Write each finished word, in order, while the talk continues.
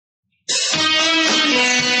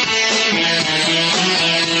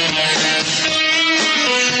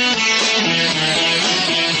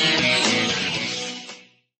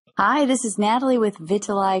Hi, this is Nathalie with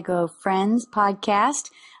Vitiligo Friends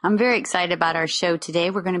Podcast. I'm very excited about our show today.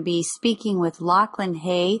 We're going to be speaking with Lachlan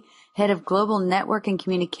Hay, Head of Global Network and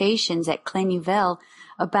Communications at Clinuvel,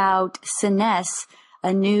 about Scenesse,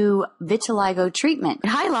 a new vitiligo treatment.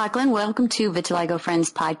 Hi, Lachlan. Welcome to Vitiligo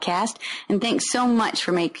Friends Podcast, and thanks so much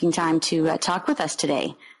for making time to talk with us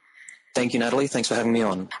today. Thank you, Nathalie. Thanks for having me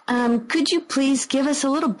on. Could you please give us a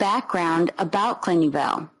little background about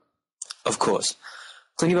Clinuvel? Of course.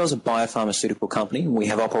 Clinuvel is a biopharmaceutical company, and we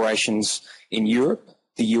have operations in Europe,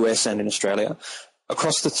 the US, and in Australia.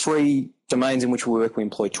 Across the three domains in which we work, we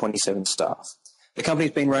employ 27 staff. The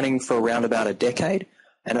company's been running for around about a decade,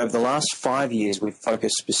 and over the last 5 years, we've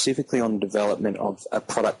focused specifically on the development of a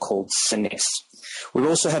product called Scenesse. We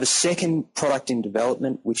also have a second product in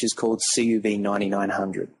development, which is called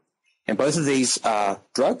CUV9900. And both of these are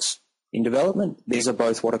drugs in development. These are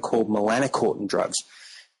both what are called melanocortin drugs.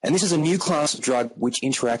 And this is a new class of drug which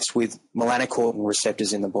interacts with melanocortin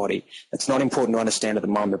receptors in the body. It's not important to understand at the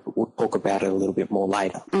moment, but we'll talk about it a little bit more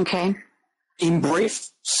later. Okay. In brief,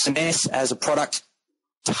 Scenesse as a product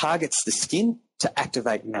targets the skin to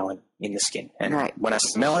activate melanin in the skin. And when I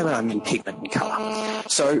say melanin, I mean pigment and color.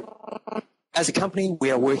 So as a company, we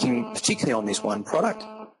are working particularly on this one product,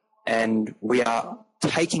 and we are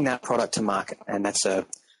taking that product to market. And that's a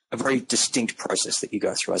very distinct process that you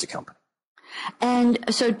go through as a company.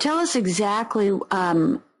 And so tell us exactly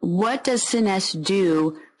what does Scenesse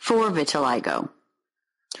do for vitiligo?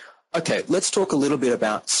 Okay, let's talk a little bit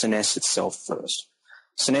about Scenesse itself first.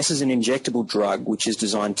 Scenesse is an injectable drug which is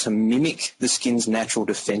designed to mimic the skin's natural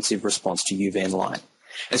defensive response to UV light.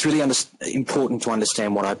 It's really important to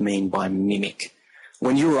understand what I mean by mimic.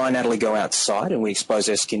 When you or I, Nathalie, go outside and we expose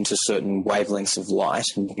our skin to certain wavelengths of light,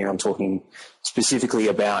 and here I'm talking specifically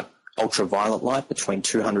about ultraviolet light between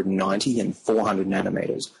 290 and 400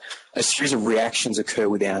 nanometers, a series of reactions occur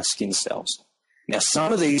with our skin cells. Now,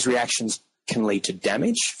 some of these reactions can lead to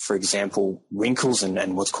damage, for example, wrinkles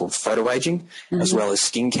and what's called photoaging, as well as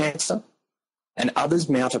skin cancer. And others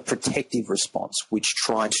mount a protective response, which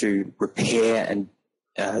try to repair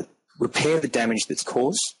the damage that's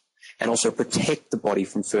caused and also protect the body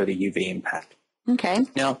from further UV impact. Okay.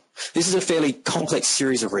 Now, this is a fairly complex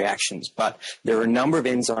series of reactions, but there are a number of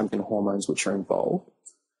enzymes and hormones which are involved,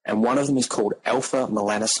 and one of them is called alpha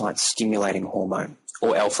melanocyte stimulating hormone,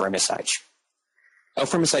 or alpha MSH.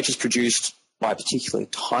 Alpha MSH is produced by a particular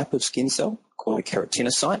type of skin cell called a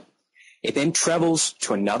keratinocyte. It then travels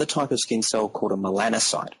to another type of skin cell called a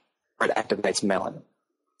melanocyte, where it activates melanin.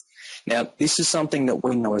 Now, this is something that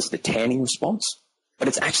we know as the tanning response, but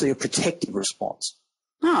it's actually a protective response.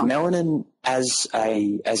 Oh. Melanin as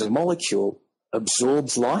a molecule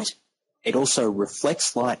absorbs light. It also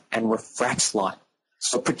reflects light and refracts light.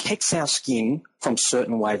 So it protects our skin from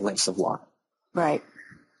certain wavelengths of light. Right.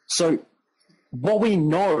 So what we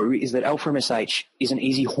know is that alpha MSH is an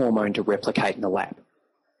easy hormone to replicate in the lab.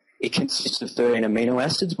 It consists of 13 amino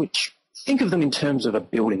acids, which think of them in terms of a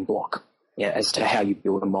building block, as to how you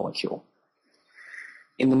build a molecule.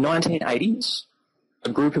 In the 1980s, a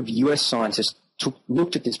group of US scientists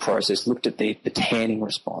looked at this process, looked at the tanning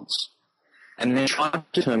response, and then tried to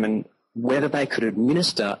determine whether they could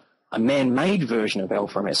administer a man-made version of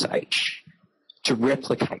alpha MSH to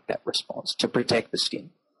replicate that response, to protect the skin.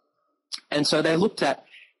 And so they looked at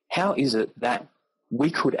how is it that we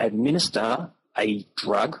could administer a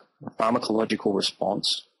drug, a pharmacological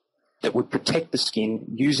response, that would protect the skin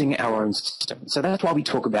using our own system. So that's why we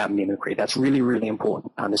talk about mimicry. That's really, really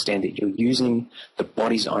important to understand that you're using the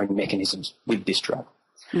body's own mechanisms with this drug.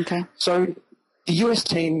 Okay. So the US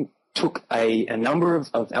team took a number of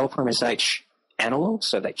alpha MSH analogs,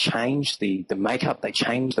 so they changed the makeup, they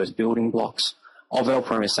changed those building blocks of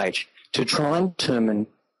alpha MSH to try and determine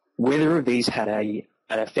whether of these had an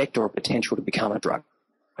effect or a potential to become a drug.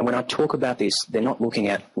 And when I talk about this, they're not looking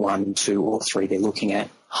at 1, 2, or 3. They're looking at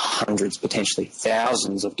hundreds, potentially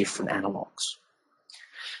thousands of different analogues.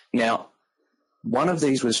 Now, one of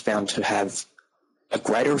these was found to have a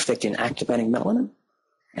greater effect in activating melanin,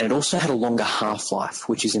 and it also had a longer half-life,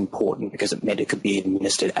 which is important because it meant it could be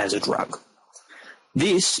administered as a drug.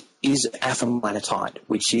 This is afamelanotide,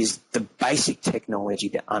 which is the basic technology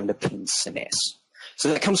that underpins Scenesse. So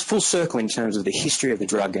that comes full circle in terms of the history of the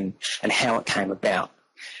drug and how it came about.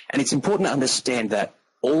 And it's important to understand that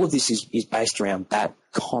all of this is based around that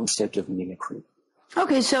concept of mimicry.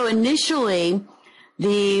 Okay, so initially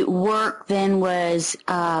the work then was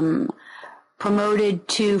promoted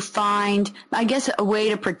to find, I guess, a way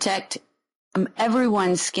to protect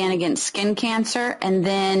everyone's skin against skin cancer, and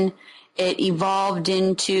then it evolved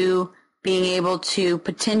into being able to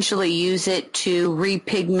potentially use it to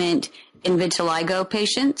repigment in vitiligo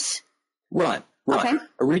patients? Right. Okay.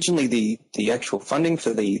 Originally, the actual funding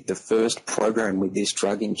for the first program with this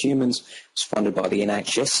drug in humans was funded by the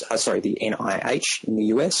the NIH in the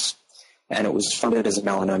US, and it was funded as a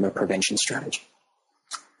melanoma prevention strategy.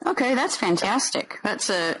 Okay, that's fantastic. That's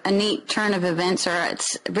a neat turn of events, or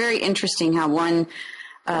it's very interesting how one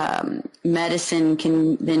medicine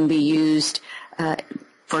can then be used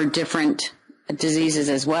for different diseases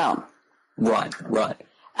as well. Right. All right.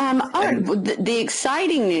 The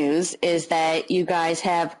exciting news is that you guys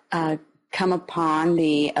have come upon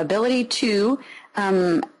the ability to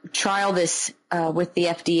trial this with the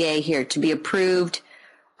FDA here to be approved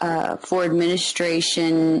for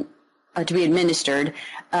administration, to be administered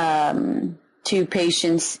to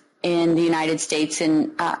patients in the United States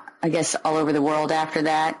and I guess all over the world after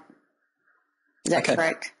that. Is that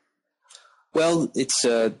correct? Well, it's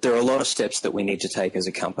there are a lot of steps that we need to take as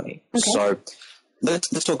a company. Okay. So let's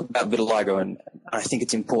talk about vitiligo, and I think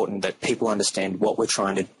it's important that people understand what we're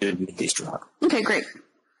trying to do with this drug. Okay, great.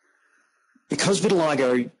 Because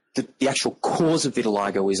vitiligo, the actual cause of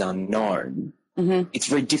vitiligo is unknown, it's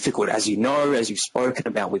very difficult, as you know, as you've spoken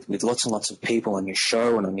about with lots and lots of people on your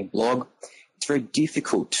show and on your blog, it's very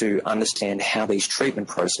difficult to understand how these treatment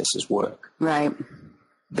processes work. Right.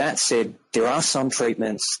 That said, there are some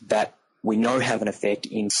treatments that we know have an effect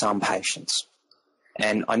in some patients.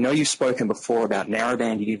 And I know you've spoken before about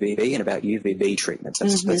narrowband UVB and about UVB treatments.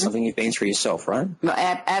 That's something you've been through yourself, right? Well,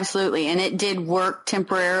 absolutely. And it did work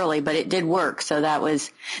temporarily, but it did work. So that was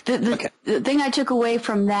the thing I took away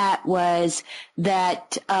from that was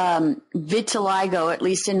that vitiligo, at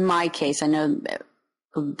least in my case, I know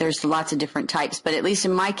there's lots of different types, but at least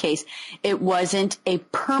in my case, it wasn't a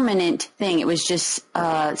permanent thing. It was just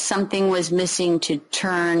something was missing to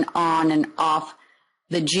turn on and off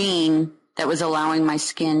the gene that was allowing my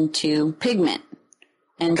skin to pigment.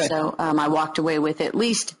 And so I walked away with at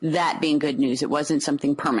least that being good news. It wasn't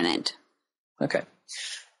something permanent. Okay.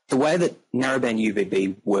 The way that narrowband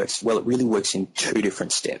UVB works, well, it really works in two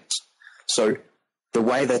different steps. So the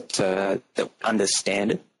way that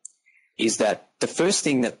understand it is that the first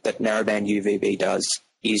thing that narrowband UVB does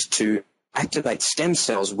is to activate stem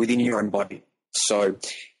cells within your own body. So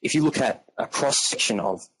if you look at a cross-section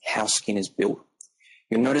of how skin is built,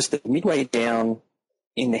 you'll notice that midway down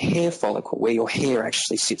in the hair follicle, where your hair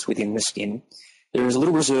actually sits within the skin, there is a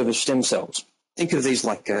little reserve of stem cells. Think of these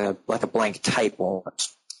like a blank tape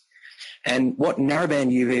almost. And what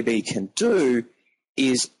narrowband UVB can do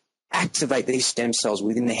is activate these stem cells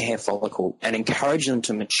within the hair follicle and encourage them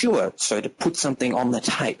to mature, so to put something on the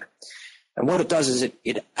tape. And what it does is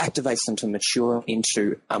it activates them to mature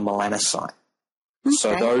into a melanocyte. Okay.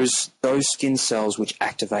 So those skin cells which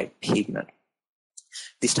activate pigment.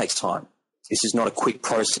 This takes time. This is not a quick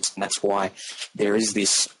process, and that's why there is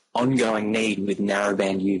this ongoing need with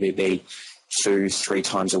narrowband UVB 2-3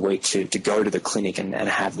 times a week to go to the clinic and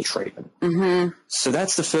have the treatment. So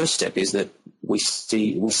that's the first step, is that we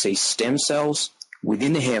see stem cells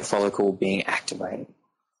within the hair follicle being activated.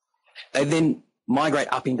 They then migrate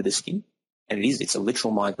up into the skin, and it's a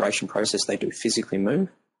literal migration process. They do physically move.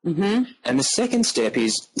 And the second step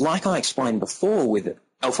is, like I explained before with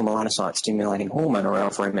alpha melanocyte stimulating hormone, or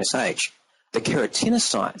alpha MSH, the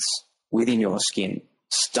keratinocytes within your skin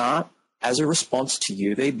start, as a response to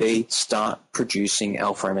UVB, start producing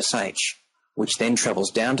alpha MSH, which then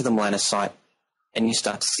travels down to the melanocyte and you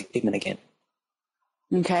start to see pigment again.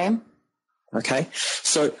 Okay.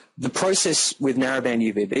 So the process with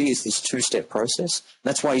narrowband UVB is this two-step process.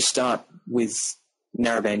 That's why you start with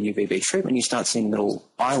narrowband UVB treatment. You start seeing little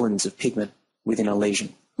islands of pigment within a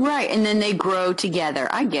lesion. Right, and then they grow together.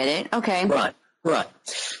 I get it. Okay. Right.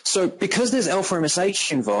 So because there's alpha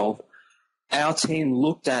MSH involved, our team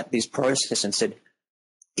looked at this process and said,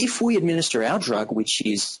 if we administer our drug, which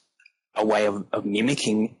is a way of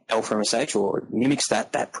mimicking alpha MSH, or mimics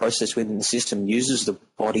that process within the system, uses the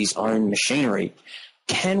body's own machinery,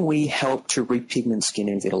 can we help to repigment skin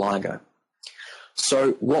in vitiligo?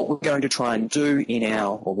 So what we're going to try and do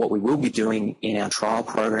what we will be doing in our trial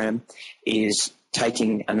program is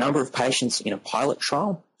taking a number of patients in a pilot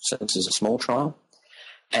trial, so this is a small trial,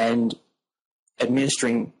 and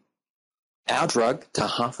administering our drug to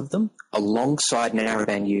half of them alongside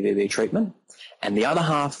narrowband UVB treatment, and the other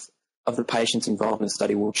half of the patients involved in the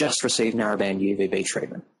study will just receive narrowband UVB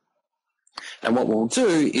treatment. And what we'll do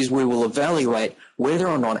is we will evaluate whether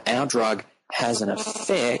or not our drug has an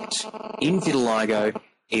effect in vitiligo,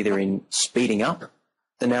 either in speeding up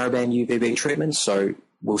the narrowband UVB treatment, so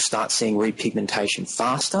we'll start seeing repigmentation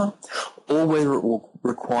faster, or whether it will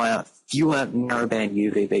require fewer narrowband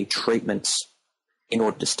UVB treatments in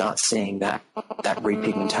order to start seeing that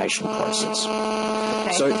repigmentation process.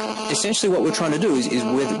 Okay. So essentially what we're trying to do is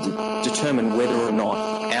determine whether or not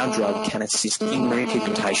our drug can assist in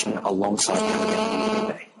repigmentation alongside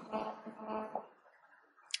vitamin D.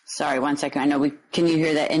 Sorry, one second. I know can you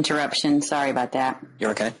hear that interruption? Sorry about that.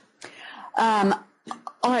 You're okay? All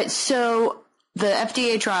right. So the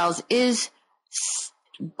FDA trials is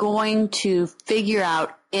going to figure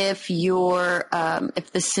out if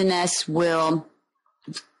if the Scenesse will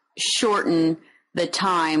shorten the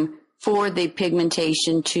time for the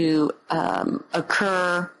pigmentation to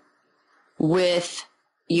occur with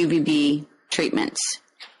UVB treatments.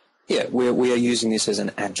 Yeah, we are using this as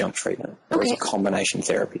an adjunct treatment or as Okay. a combination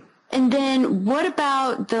therapy. And then what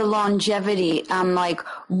about the longevity? Like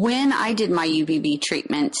when I did my UVB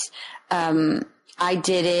treatments, I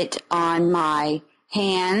did it on my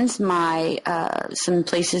hands, some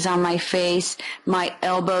places on my face, my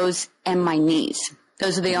elbows, and my knees.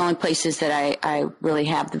 Those are the only places that I really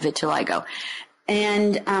have the vitiligo.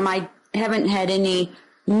 And I haven't had any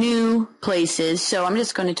new places, so I'm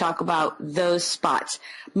just going to talk about those spots.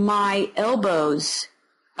 My elbows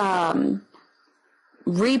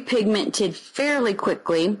repigmented fairly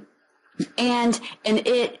quickly, and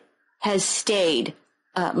it has stayed.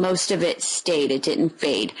 Most of it stayed. It didn't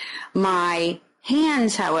fade. My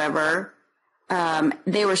hands, however,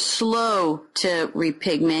 they were slow to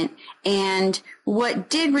repigment, and what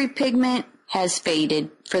did repigment has faded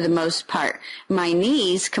for the most part. My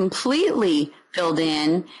knees completely filled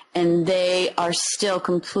in, and they are still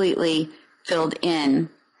completely filled in.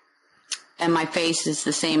 And my face is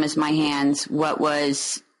the same as my hands. What were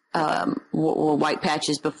white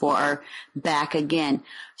patches before are back again.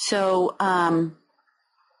 So I'm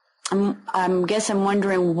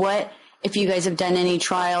wondering if you guys have done any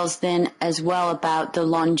trials then as well about the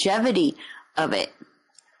longevity of it.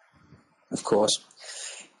 Of course.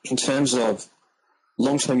 In terms of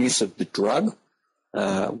long-term use of the drug,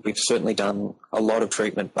 we've certainly done a lot of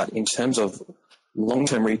treatment, but in terms of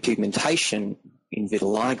long-term repigmentation in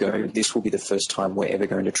vitiligo, this will be the first time we're ever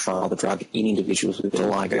going to trial the drug in individuals with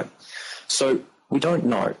vitiligo. So we don't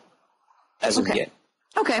know as of yet.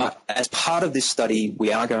 Okay. As part of this study,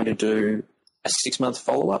 we are going to do a 6-month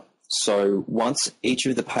follow-up. So once each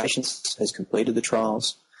of the patients has completed the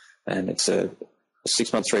trials, and it's a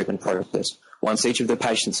 6-month treatment process, once each of the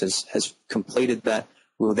patients has completed that,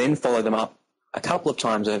 we'll then follow them up a couple of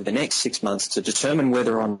times over the next 6 months to determine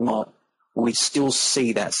whether or not we still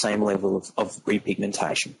see that same level of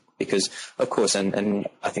repigmentation. Because, of course, and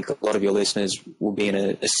I think a lot of your listeners will be in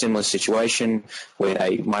a similar situation where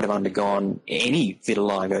they might have undergone any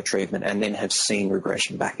vitiligo treatment and then have seen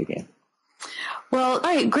regression back again. Well, all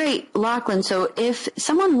right, great, Lachlan. So if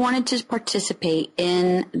someone wanted to participate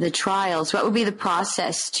in the trials, what would be the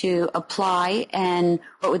process to apply, and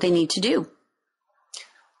what would they need to do?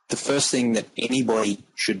 The first thing that anybody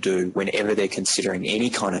should do whenever they're considering any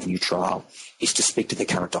kind of new trial is to speak to their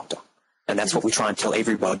current doctor. And that's what we try and tell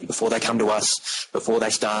everybody before they come to us, before they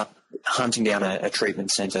start hunting down a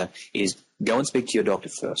treatment centre, is go and speak to your doctor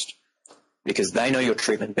first, because they know your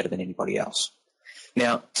treatment better than anybody else.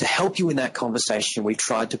 Now, to help you in that conversation, we've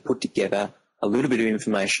tried to put together a little bit of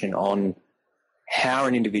information on how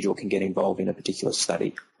an individual can get involved in a particular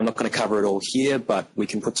study. I'm not going to cover it all here, but we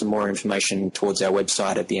can put some more information towards our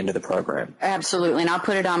website at the end of the program. Absolutely, and I'll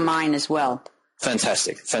put it on mine as well.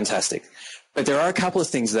 Fantastic, fantastic. But there are a couple of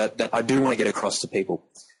things that I do want to get across to people.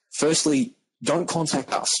 Firstly, don't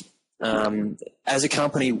contact us. As a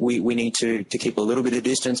company, we need to keep a little bit of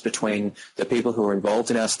distance between the people who are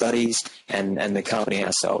involved in our studies and the company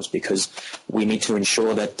ourselves, because we need to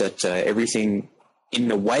ensure that everything in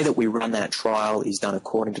the way that we run that trial is done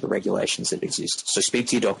according to the regulations that exist. So speak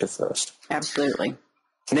to your doctor first. Absolutely.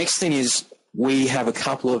 The next thing is we have a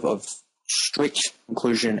couple of strict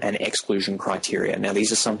inclusion and exclusion criteria. Now,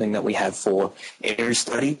 these are something that we have for every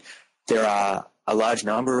study. There are a large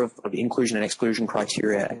number of inclusion and exclusion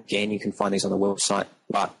criteria. Again, you can find these on the website,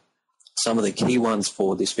 but some of the key ones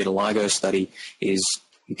for this vitiligo study is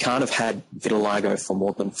you can't have had vitiligo for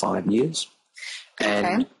more than 5 years,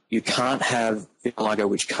 and you can't have vitiligo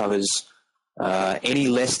which covers any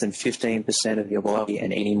less than 15% of your body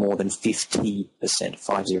and any more than 50%,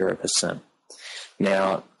 50%.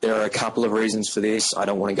 Now, there are a couple of reasons for this. I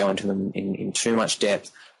don't want to go into them in too much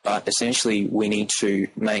depth, but essentially we need to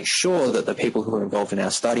make sure that the people who are involved in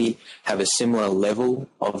our study have a similar level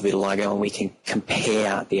of vitiligo, and we can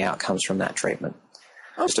compare the outcomes from that treatment.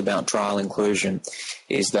 Just about trial inclusion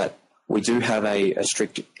is that we do have a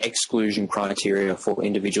strict exclusion criteria for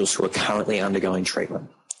individuals who are currently undergoing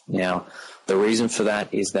treatment. Now, the reason for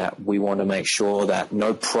that is that we want to make sure that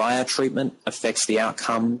no prior treatment affects the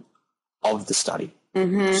outcome of the study.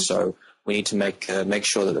 Mm-hmm. So we need to make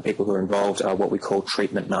sure that the people who are involved are what we call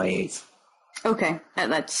treatment naive. Okay,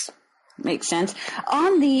 that makes sense.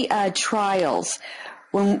 On the trials,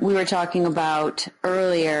 when we were talking about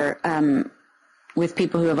earlier with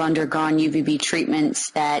people who have undergone UVB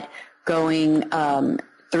treatments, that going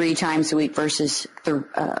 3 times a week versus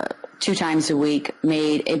 2 times a week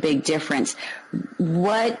made a big difference.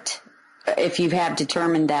 What, if you have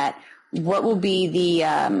determined that, what will be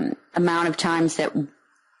the amount of times that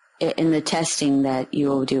in the testing that you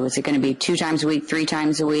will do? Is it going to be 2 times a week, 3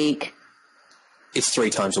 times a week? It's 3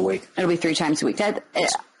 times a week. It'll be 3 times a week. I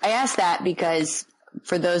ask that because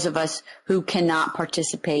for those of us who cannot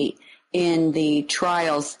participate in the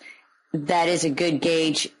trials, that is a good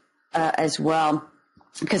gauge as well,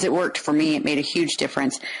 because it worked for me. It made a huge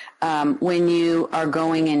difference. When you are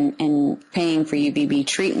going and paying for UVB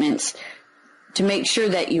treatments, to make sure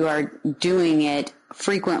that you are doing it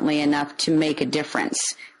frequently enough to make a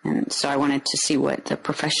difference. And so I wanted to see what the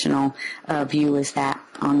professional view is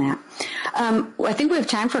on that. I think we have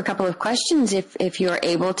time for a couple of questions if you're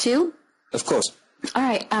able to. Of course. All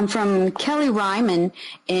right. From Kelly Ryman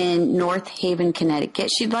in North Haven, Connecticut.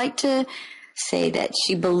 She'd like to say that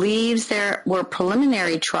she believes there were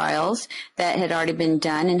preliminary trials that had already been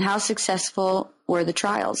done, and how successful were the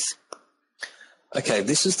trials? Okay,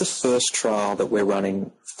 this is the first trial that we're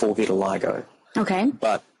running for vitiligo. Okay.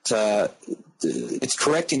 But it's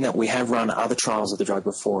correct in that we have run other trials of the drug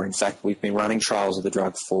before. In fact, we've been running trials of the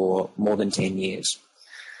drug for more than 10 years.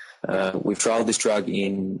 We've trialed this drug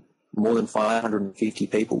in more than 550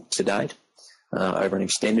 people to date over an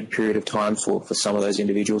extended period of time for some of those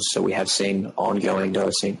individuals, so we have seen ongoing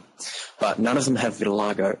dosing. But none of them have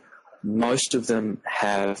vitiligo. Most of them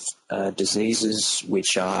have diseases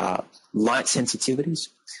which are light sensitivities.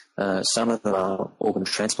 Some of them are organ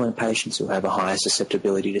transplant patients who have a higher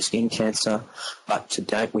susceptibility to skin cancer, but to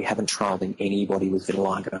date we haven't trialled in anybody with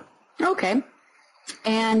vitiligo. Okay.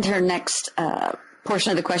 And her next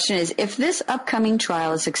portion of the question is, if this upcoming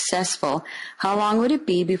trial is successful, how long would it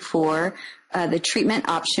be before the treatment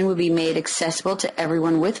option would be made accessible to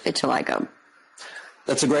everyone with vitiligo?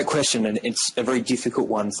 That's a great question, and it's a very difficult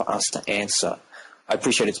one for us to answer. I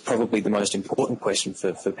appreciate it's probably the most important question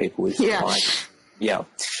for people with vitiligo. Yeah.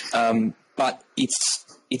 But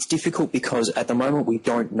it's difficult because at the moment we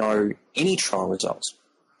don't know any trial results.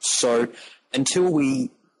 So until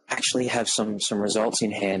we actually have some results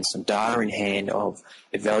in hand, some data in hand of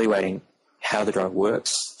evaluating how the drug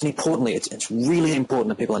works, and importantly, it's really important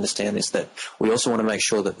that people understand this, that we also want to make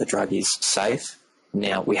sure that the drug is safe.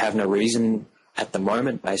 Now, we have no reason at the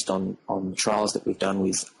moment, based on trials that we've done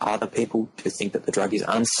with other people, to think that the drug is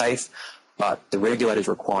unsafe, but the regulators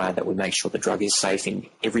require that we make sure the drug is safe in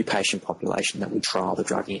every patient population that we trial the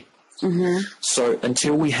drug in. Mm-hmm. So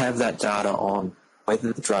until we have that data on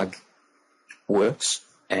whether the drug works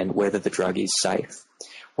and whether the drug is safe,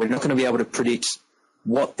 we're not going to be able to predict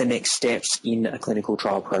what the next steps in a clinical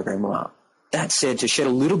trial program are. That said, to shed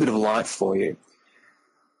a little bit of light for you,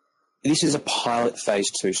 this is a pilot phase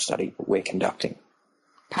 2 study that we're conducting.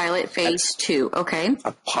 Pilot phase 2, okay.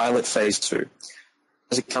 A pilot phase 2.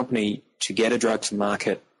 As a company, to get a drug to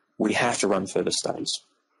market, we have to run further studies.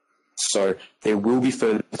 So there will be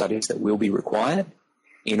further studies that will be required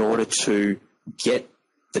in order to get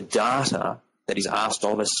the data that is asked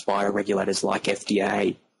of us by regulators like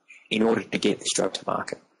FDA in order to get this drug to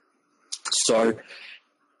market. So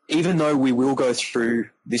even though we will go through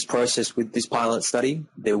this process with this pilot study,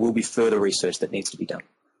 there will be further research that needs to be done.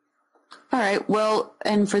 All right. Well,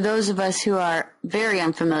 and for those of us who are very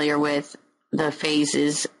unfamiliar with the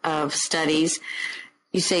phases of studies,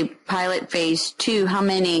 you say pilot phase 2. How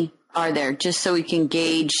many are there? Just so we can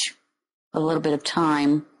gauge a little bit of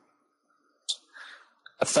time.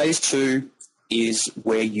 A phase 2 is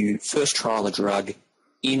where you first trial a drug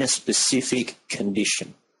in a specific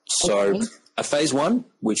condition. So a phase 1,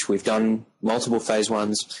 which we've done multiple phase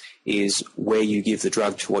 1s, is where you give the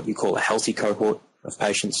drug to what you call a healthy cohort of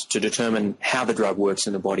patients to determine how the drug works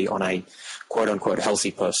in the body on a quote-unquote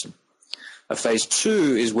healthy person. A phase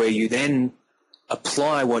 2 is where you then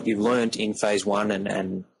apply what you've learned in phase 1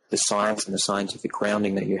 and the science and the scientific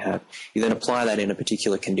grounding that you have. You then apply that in a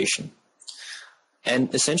particular condition.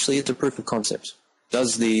 And essentially it's a proof of concept.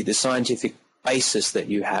 Does the scientific basis that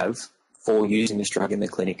you have for using this drug in the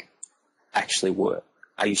clinic actually work?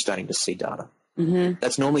 Are you starting to see data? Mm-hmm.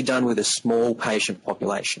 That's normally done with a small patient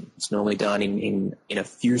population. It's normally done in a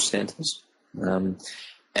few centres,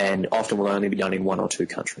 and often will only be done in 1 or 2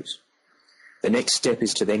 countries. The next step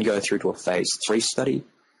is to then go through to a phase 3 study,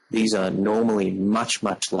 These are normally much,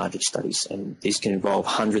 much larger studies, and these can involve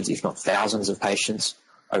hundreds, if not thousands, of patients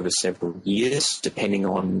over several years, depending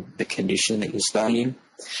on the condition that you're studying,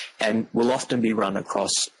 and will often be run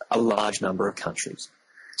across a large number of countries.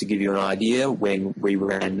 To give you an idea, when we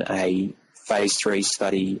ran a phase 3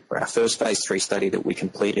 study, or our first phase 3 study that we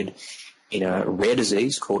completed in a rare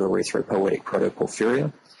disease called erythropoietic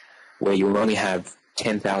protoporphyria, where you will only have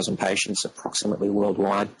 10,000 patients approximately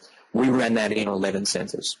worldwide, we ran that in 11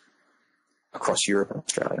 centres across Europe and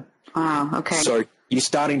Australia. Wow, okay. So you're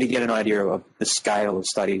starting to get an idea of the scale of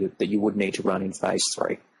study that you would need to run in phase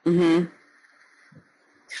 3. Mm-hmm.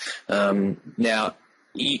 Now,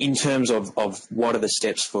 in terms of what are the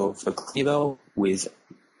steps for Clinuvel with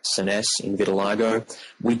Scenesse in vitiligo,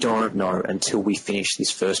 we don't know until we finish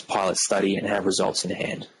this first pilot study and have results in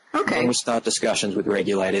hand. Okay. Then we start discussions with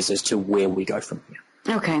regulators as to where we go from here.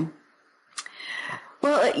 Okay.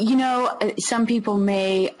 Well, some people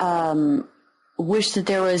may wish that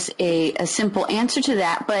there was a simple answer to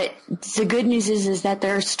that, but the good news is that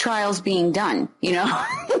there's trials being done,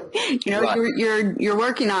 Right. you're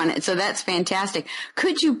working on it. So that's fantastic.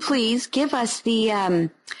 Could you please give us the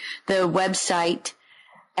website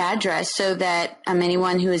address so that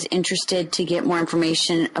anyone who is interested to get more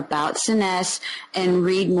information about Scenesse and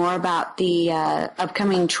read more about the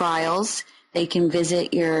upcoming trials, they can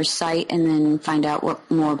visit your site and then find out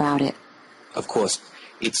more about it? Of course.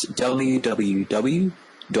 It's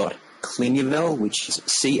www.clinuvel, which is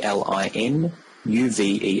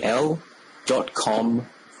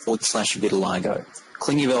clinuvel.com/vitiligo.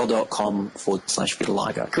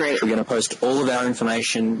 clinuvel.com/vitiligo. Great. We're going to post all of our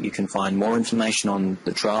information. You can find more information on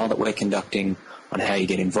the trial that we're conducting, on how you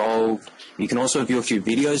get involved. You can also view a few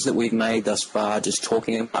videos that we've made thus far, just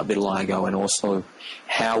talking about vitiligo and also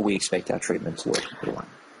how we expect our treatment to work with vitiligo.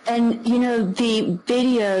 And, the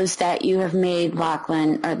videos that you have made,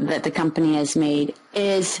 Lachlan, or that the company has made,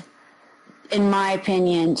 is, in my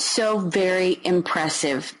opinion, so very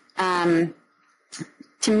impressive. To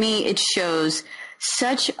me, it shows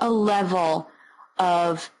such a level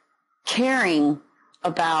of caring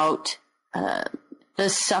about the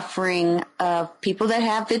suffering of people that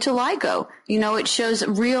have vitiligo. It shows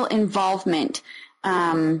real involvement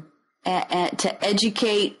to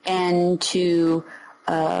educate and to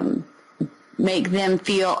make them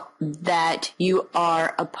feel that you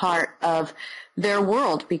are a part of their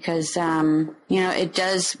world, because it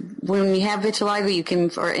does, when you have vitiligo, you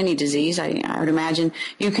can, or any disease, I would imagine,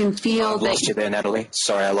 you can feel I've lost you there, Nathalie.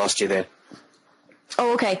 Sorry, I lost you there.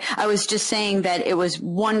 Oh, okay. I was just saying that it was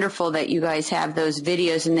wonderful that you guys have those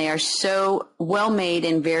videos, and they are so well made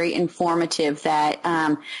and very informative that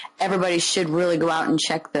everybody should really go out and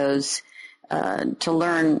check those to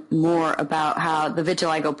learn more about how the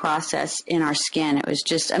vitiligo process in our skin. It was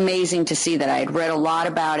just amazing to see that. I had read a lot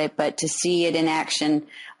about it, but to see it in action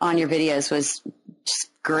on your videos was just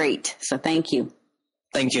great. So thank you.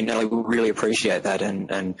 Thank you, Nathalie. We really appreciate that.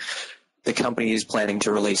 And the company is planning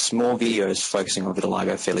to release more videos focusing on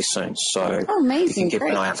vitiligo fairly soon. So amazing. You can keep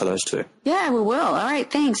Great. an eye out for those too. Yeah, we will. All right.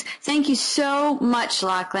 Thanks. Thank you so much,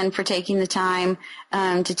 Lachlan, for taking the time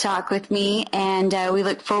to talk with me. And we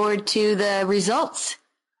look forward to the results.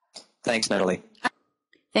 Thanks, Nathalie.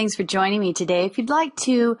 Thanks for joining me today. If you'd like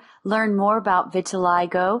to learn more about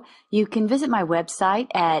vitiligo, you can visit my website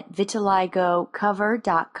at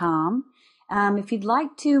vitiligocover.com. If you'd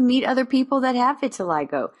like to meet other people that have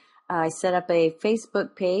vitiligo, I set up a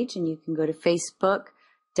Facebook page, and you can go to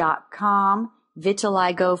facebook.com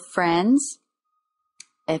Vitiligo Friends.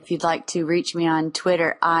 If you'd like to reach me on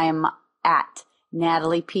Twitter, I'm at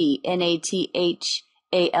Nathalie P, NATHALIEP,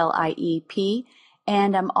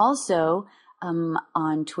 and I'm also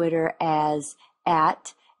on Twitter as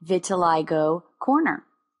at Vitiligo Corner.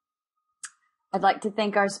 I'd like to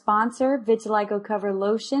thank our sponsor, Vitiligo Cover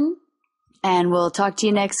Lotion, and we'll talk to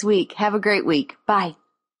you next week. Have a great week. Bye.